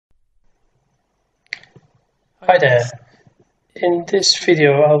Hi there. In this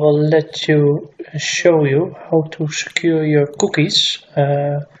video I will show you how to secure your cookies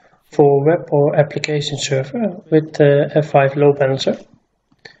for web or application server with the F5 load balancer.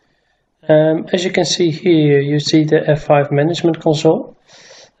 As you can see here, you see the F5 management console.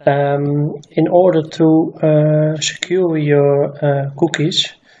 In order to secure your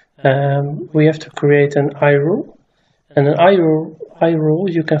cookies, we have to create an iRule, and an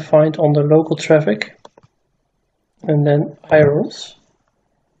iRule you can find on the local traffic, and then iRules.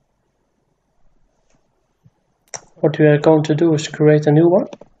 What we are going to do is create a new one.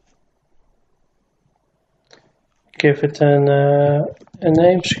 Give it a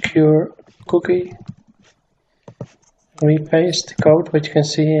name, secure cookie. Repaste the code which you can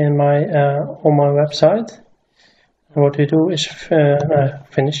see in on my website. And what we do is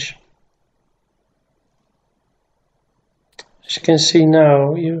finish. As you can see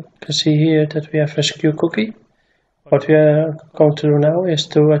now, you can see here that we have a secure cookie. What we are going to do now is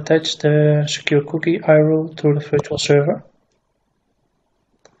to attach the secure cookie iRule to the virtual server.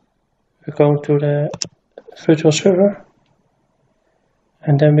 We go to the virtual server,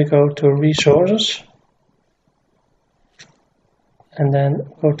 and then we go to resources, and then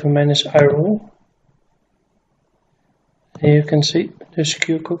go to manage iRule. Here you can see the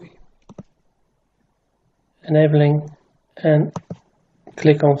secure cookie, enabling, and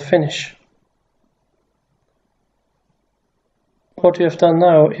click on finish. What we have done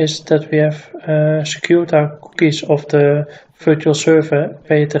now is that we have secured our cookies of the virtual server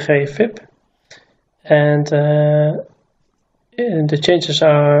PTG VIP, and the changes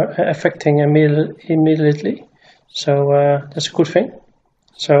are affecting immediately, so that's a good thing.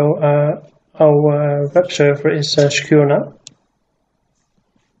 So our web server is secure now.